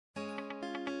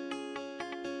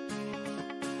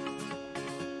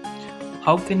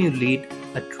How can you lead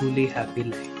a truly happy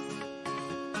life?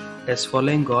 Does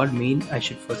following God mean I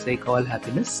should forsake all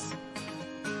happiness?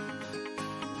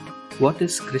 What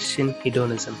is Christian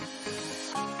hedonism?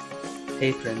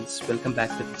 Hey friends, welcome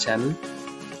back to the channel.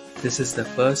 This is the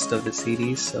first of the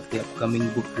series of the upcoming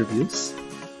book reviews.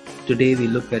 Today we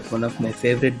look at one of my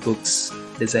favorite books,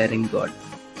 Desiring God.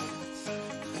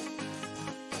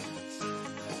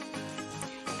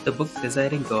 The book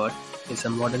Desiring God is a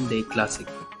modern day classic.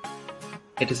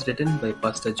 It is written by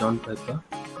Pastor John Piper,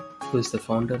 who is the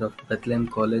founder of Bethlehem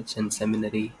College and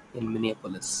Seminary in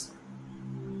Minneapolis.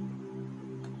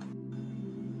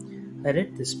 I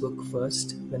read this book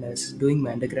first when I was doing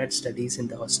my undergrad studies in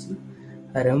the hostel.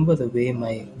 I remember the way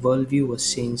my worldview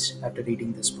was changed after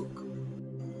reading this book.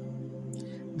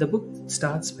 The book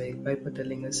starts by Piper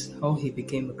telling us how he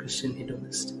became a Christian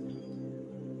hedonist.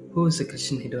 Who is a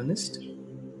Christian hedonist?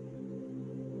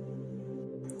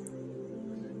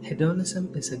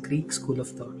 Hedonism is a Greek school of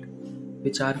thought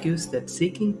which argues that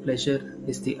seeking pleasure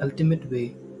is the ultimate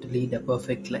way to lead a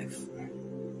perfect life.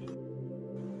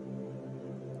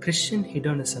 Christian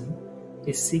hedonism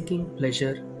is seeking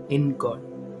pleasure in God.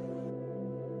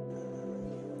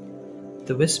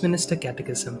 The Westminster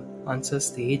Catechism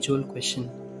answers the age-old question,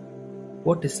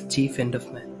 what is the chief end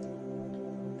of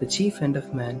man? The chief end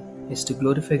of man is to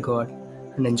glorify God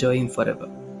and enjoy Him forever.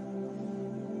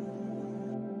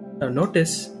 Now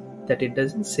notice that it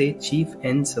doesn't say chief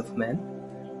ends of man.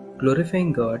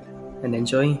 Glorifying God and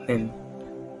enjoying Him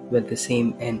were the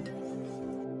same end.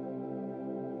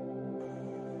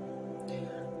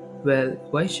 Well,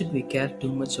 why should we care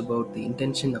too much about the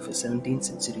intention of a 17th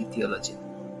century theologian?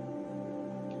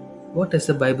 What does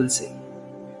the Bible say?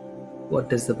 What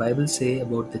does the Bible say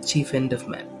about the chief end of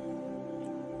man?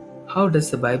 How does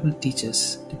the Bible teach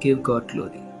us to give God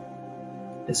glory?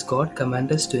 Does God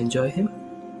command us to enjoy Him?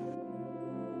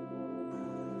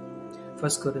 1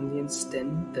 Corinthians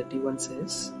 10:31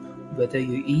 says, whether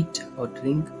you eat or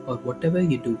drink or whatever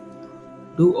you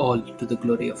do all to the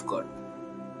glory of God.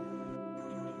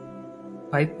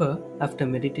 Piper, after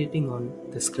meditating on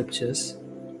the scriptures,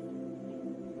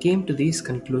 came to these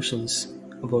conclusions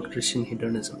about Christian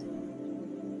hedonism.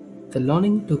 The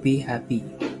longing to be happy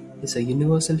is a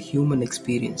universal human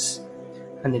experience,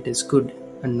 and it is good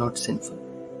and not sinful.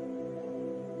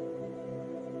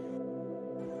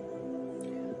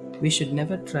 We should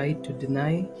never try to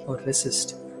deny or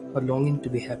resist our longing to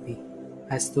be happy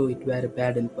as though it were a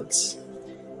bad impulse.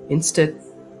 Instead,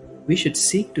 we should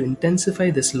seek to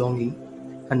intensify this longing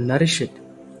and nourish it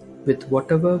with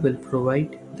whatever will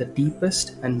provide the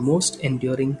deepest and most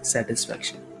enduring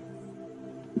satisfaction.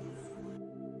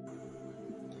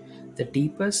 The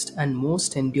deepest and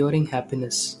most enduring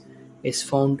happiness is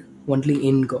found only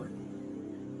in God.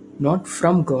 Not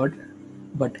from God,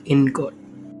 but in God.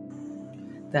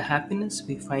 The happiness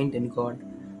we find in God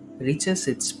reaches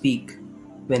its peak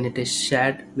when it is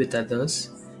shared with others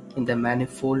in the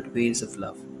manifold ways of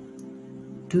love,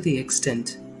 to the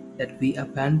extent that we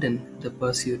abandon the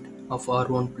pursuit of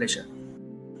our own pleasure.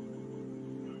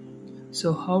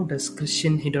 So how does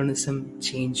Christian hedonism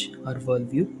change our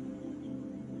worldview?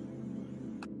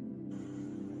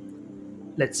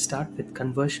 Let's start with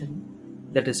conversion,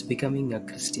 that is becoming a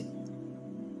Christian.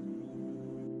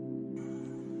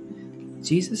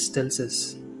 Jesus tells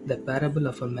us the parable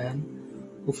of a man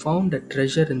who found a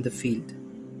treasure in the field.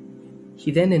 He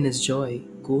then in his joy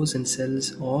goes and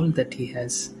sells all that he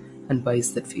has and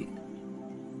buys that field.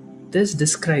 This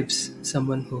describes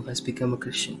someone who has become a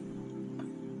Christian.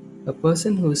 A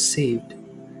person who is saved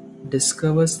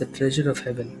discovers the treasure of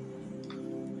heaven,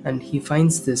 and he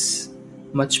finds this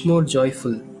much more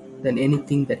joyful than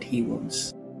anything that he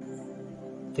owns.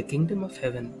 The kingdom of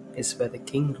heaven is where the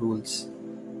king rules,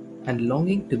 and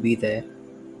longing to be there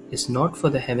is not for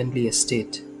the heavenly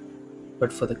estate,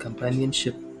 but for the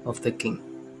companionship of the king.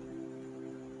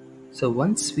 So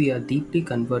once we are deeply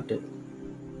converted,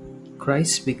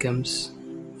 Christ becomes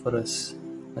for us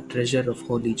a treasure of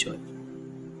holy joy.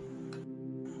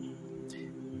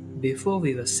 Before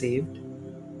we were saved,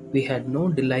 we had no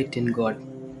delight in God.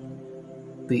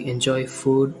 We enjoy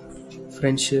food,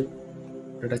 friendship,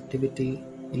 productivity,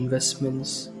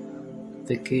 investments,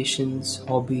 vacations,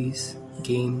 hobbies,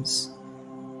 games,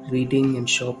 reading and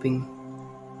shopping,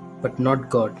 but not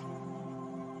God.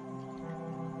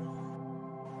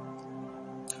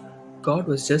 God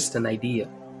was just an idea,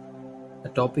 a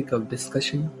topic of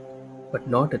discussion, but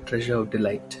not a treasure of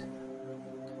delight.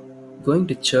 Going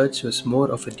to church was more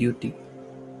of a duty.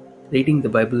 Reading the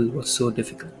Bible was so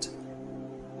difficult.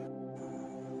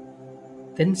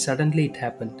 Then suddenly it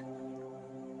happened.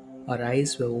 Our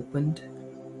eyes were opened,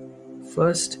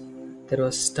 first There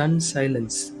was stunned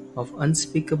silence of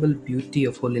unspeakable beauty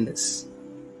of holiness.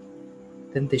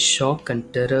 Then the shock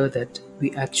and terror that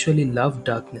we actually love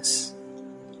darkness.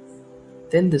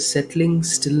 Then the settling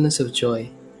stillness of joy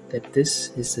that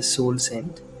this is the soul's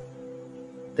end.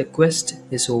 The quest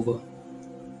is over.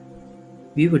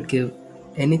 We would give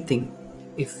anything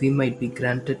if we might be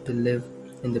granted to live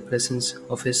in the presence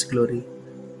of His glory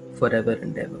forever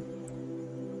and ever.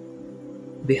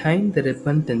 Behind the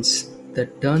repentance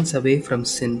that turns away from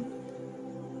sin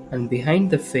and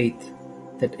behind the faith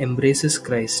that embraces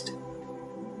Christ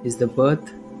is the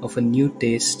birth of a new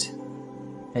taste,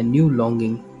 a new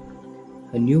longing,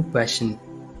 a new passion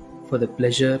for the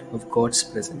pleasure of God's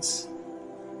presence.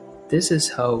 This is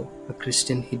how a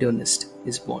Christian hedonist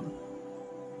is born.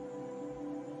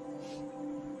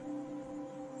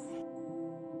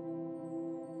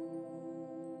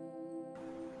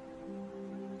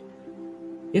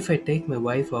 If I take my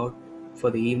wife out for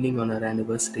the evening on her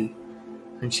anniversary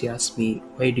and she asks me,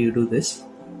 "Why do you do this?"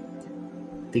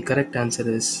 the correct answer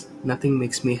is, "Nothing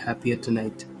makes me happier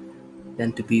tonight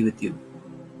than to be with you.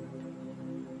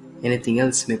 Anything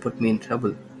else may put me in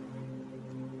trouble."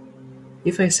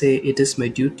 If I say it is my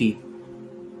duty,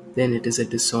 then it is a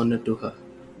dishonor to her.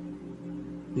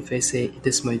 If I say it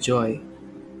is my joy,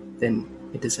 then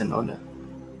it is an honor.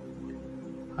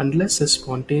 Unless a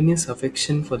spontaneous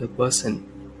affection for the person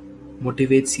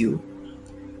motivates you,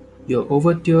 your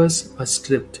overtures are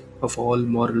stripped of all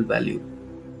moral value.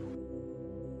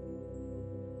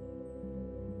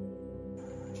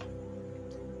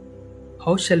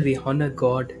 How shall we honor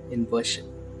God in worship?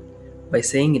 By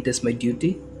saying it is my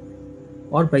duty,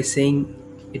 or by saying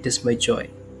it is my joy?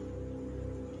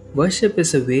 Worship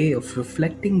is a way of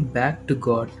reflecting back to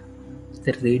God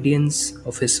the radiance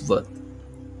of His worth.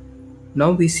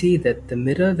 Now we see that the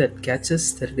mirror that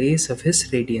catches the rays of His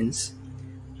radiance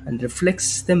and reflects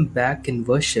them back in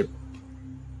worship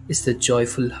is the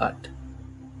joyful heart.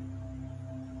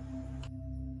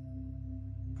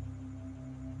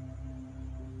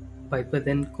 Piper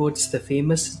then quotes the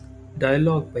famous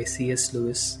dialogue by C.S.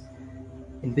 Lewis,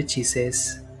 in which he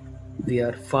says, "We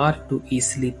are far too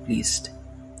easily pleased."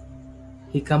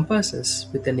 He compares us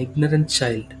with an ignorant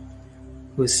child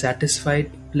who is satisfied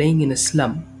playing in a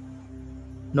slum,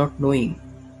 not knowing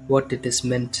what it is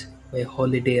meant by a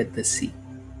holiday at the sea.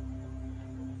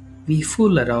 We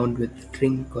fool around with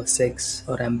drink or sex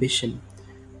or ambition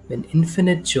when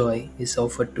infinite joy is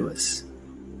offered to us.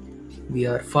 We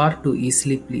are far too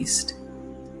easily pleased.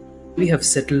 We have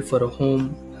settled for a home,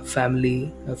 a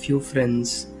family, a few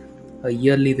friends, a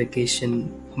yearly vacation,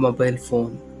 a mobile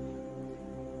phone.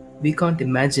 We can't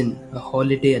imagine a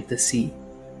holiday at the sea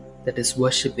that is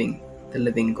worshipping the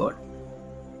living God.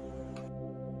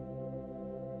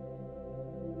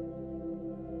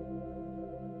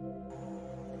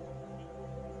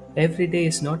 Every day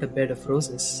is not a bed of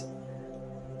roses.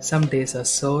 Some days are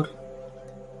sour,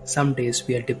 some days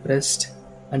we are depressed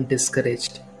and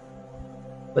discouraged.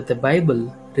 But the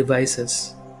Bible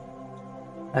revises.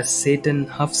 As Satan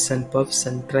huffs and puffs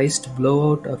and tries to blow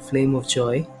out our flame of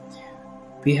joy,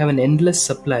 we have an endless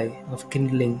supply of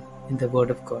kindling in the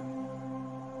Word of God.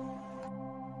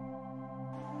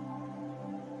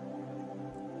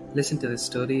 Listen to the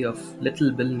story of Little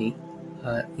Bilney,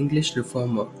 an English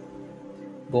reformer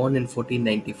born in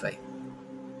 1495.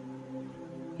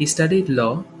 He studied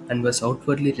law and was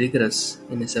outwardly rigorous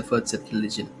in his efforts at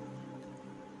religion.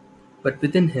 But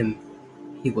within him,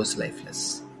 he was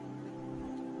lifeless.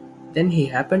 Then he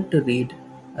happened to read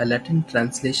a Latin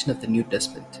translation of the New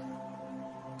Testament.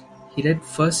 He read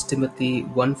 1 Timothy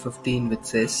 1:15, which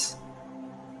says,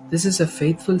 "This is a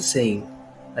faithful saying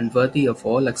and worthy of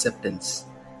all acceptance,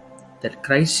 that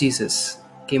Christ Jesus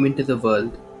came into the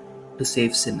world to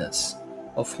save sinners,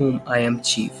 of whom I am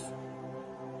chief."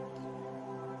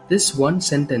 This one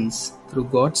sentence, through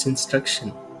God's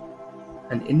instruction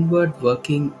and inward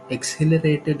working,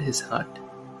 exhilarated his heart,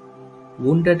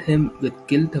 wounded him with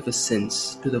guilt of his sins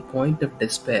to the point of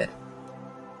despair,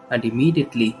 and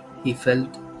immediately he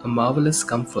felt a marvelous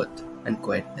comfort and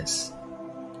quietness.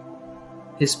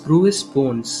 His bruised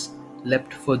bones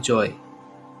leapt for joy.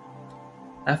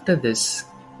 After this,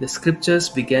 the scriptures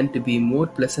began to be more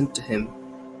pleasant to him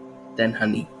than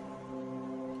honey.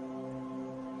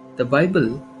 The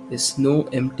Bible is no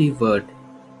empty word,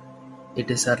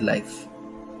 it is our life.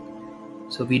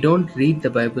 So we don't read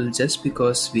the Bible just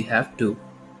because we have to,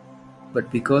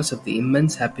 but because of the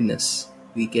immense happiness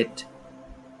we get,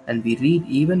 and we read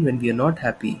even when we are not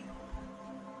happy,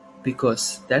 because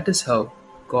that is how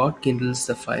God kindles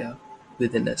the fire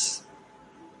within us.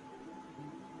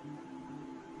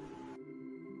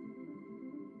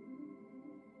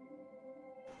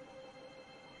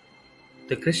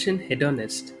 The Christian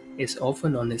hedonist is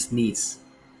often on his knees,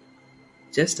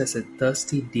 just as a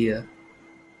thirsty deer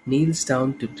kneels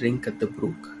down to drink at the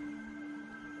brook.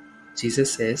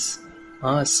 Jesus says,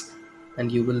 "Ask,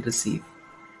 and you will receive,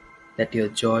 that your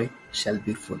joy shall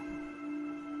be full."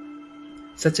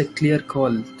 Such a clear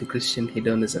call to Christian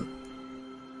hedonism.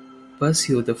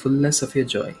 Pursue the fullness of your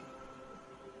joy.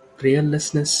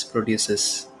 Prayerlessness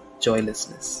produces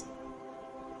joylessness.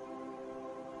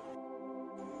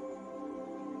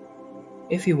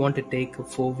 If you want to take a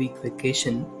 4-week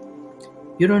vacation,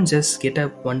 you don't just get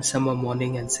up one summer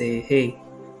morning and say, "Hey,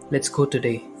 let's go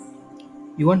today."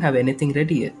 You won't have anything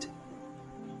ready yet.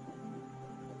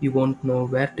 You won't know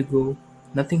where to go.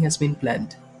 Nothing has been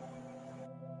planned.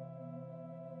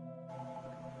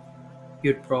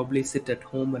 You'd probably sit at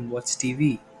home and watch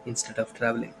TV instead of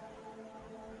traveling.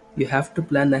 You have to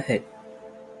plan ahead.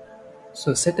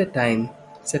 So set a time,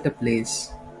 set a place,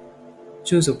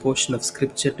 choose a portion of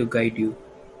scripture to guide you.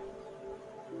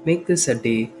 Make this a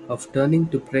day of turning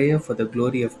to prayer for the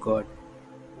glory of God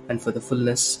and for the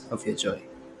fullness of your joy.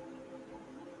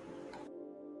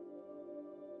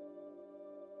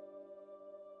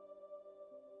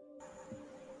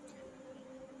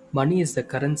 Money is the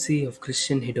currency of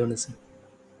Christian hedonism.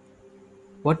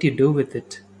 What you do with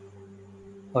it,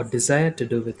 or desire to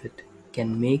do with it,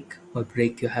 can make or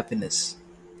break your happiness.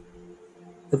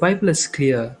 The Bible is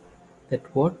clear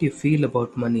that what you feel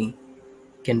about money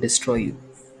can destroy you.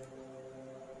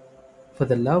 For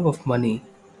the love of money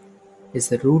is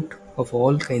the root of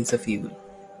all kinds of evil,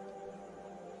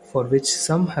 for which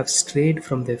some have strayed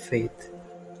from their faith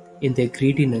in their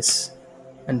greediness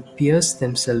and pierced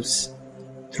themselves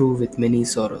through with many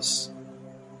sorrows.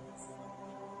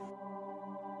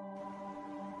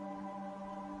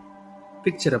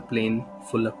 Picture a plane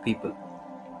full of people: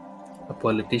 a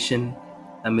politician,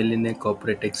 a millionaire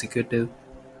corporate executive,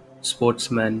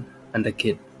 sportsman, and a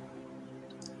kid.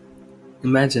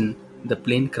 Imagine the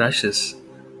plane crashes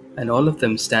and all of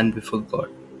them stand before God.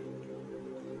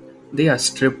 They are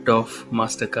stripped of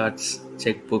MasterCards,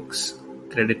 checkbooks,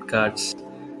 credit cards,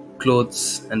 clothes,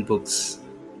 and books.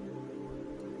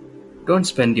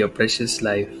 Don't spend your precious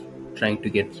life trying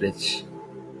to get rich.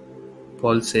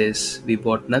 Paul says we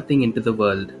brought nothing into the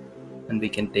world and we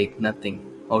can take nothing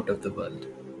out of the world.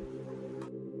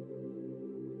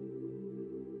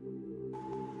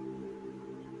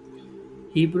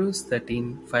 Hebrews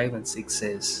 13:5 and 6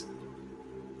 says,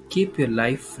 "Keep your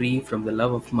life free from the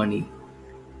love of money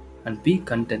and be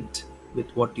content with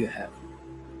what you have.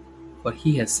 For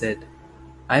he has said,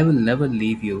 I will never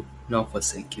leave you nor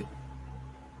forsake you."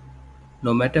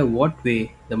 No matter what way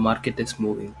the market is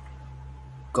moving,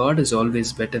 God is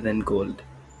always better than gold.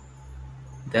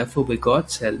 Therefore, by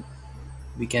God's help,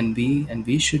 we can be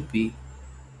and we should be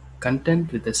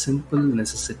content with the simple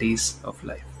necessities of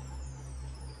life.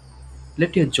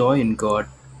 Let your joy in God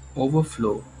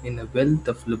overflow in a wealth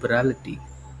of liberality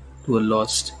to a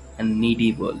lost and needy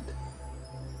world.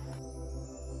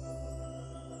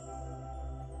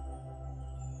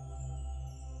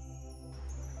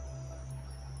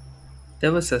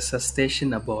 There was a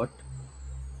Cistercian abbot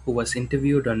who was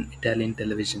interviewed on Italian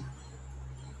television.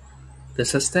 The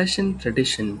Cistercian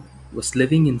tradition was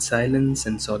living in silence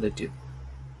and solitude.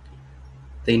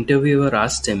 The interviewer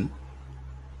asked him,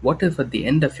 "What if at the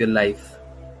end of your life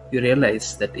you realize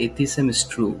that atheism is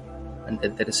true and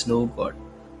that there is no God?"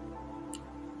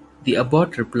 The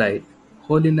abbot replied,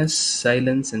 "Holiness,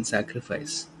 silence, and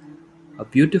sacrifice are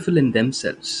beautiful in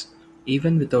themselves,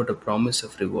 even without a promise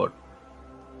of reward.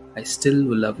 I still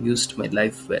will have used my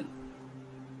life well."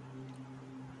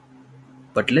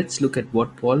 But let's look at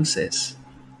what Paul says.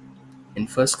 In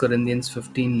 1 Corinthians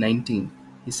 15:19,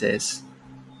 he says,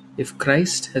 "If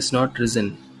Christ has not risen,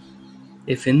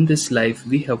 if in this life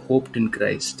we have hoped in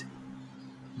Christ,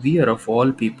 we are of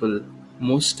all people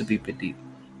most to be pitied."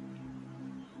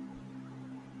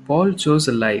 Paul chose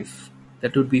a life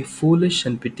that would be foolish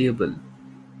and pitiable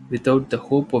without the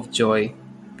hope of joy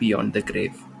beyond the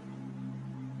grave.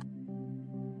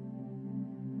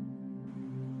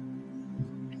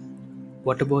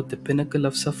 What about the pinnacle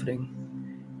of suffering?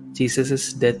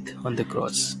 Jesus' death on the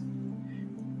cross.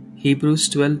 Hebrews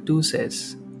 12:2 says,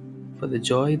 "For the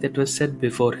joy that was set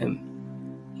before him,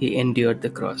 he endured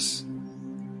the cross."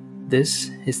 This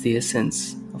is the essence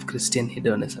of Christian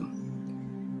hedonism.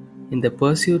 In the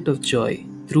pursuit of joy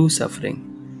through suffering,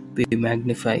 we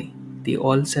magnify the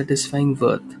all-satisfying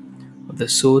worth of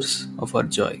the source of our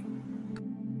joy.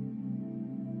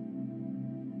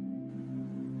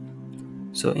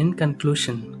 So in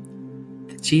conclusion,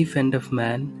 the chief end of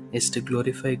man is to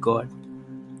glorify God,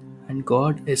 and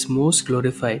God is most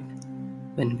glorified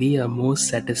when we are most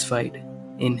satisfied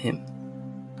in Him.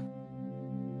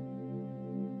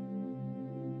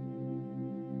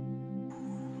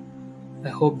 I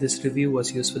hope this review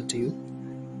was useful to you.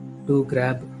 Do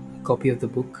grab a copy of the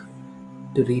book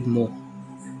to read more.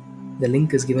 The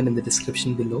link is given in the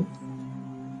description below.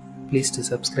 Please to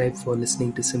subscribe for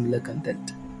listening to similar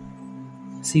content.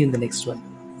 See you in the next one.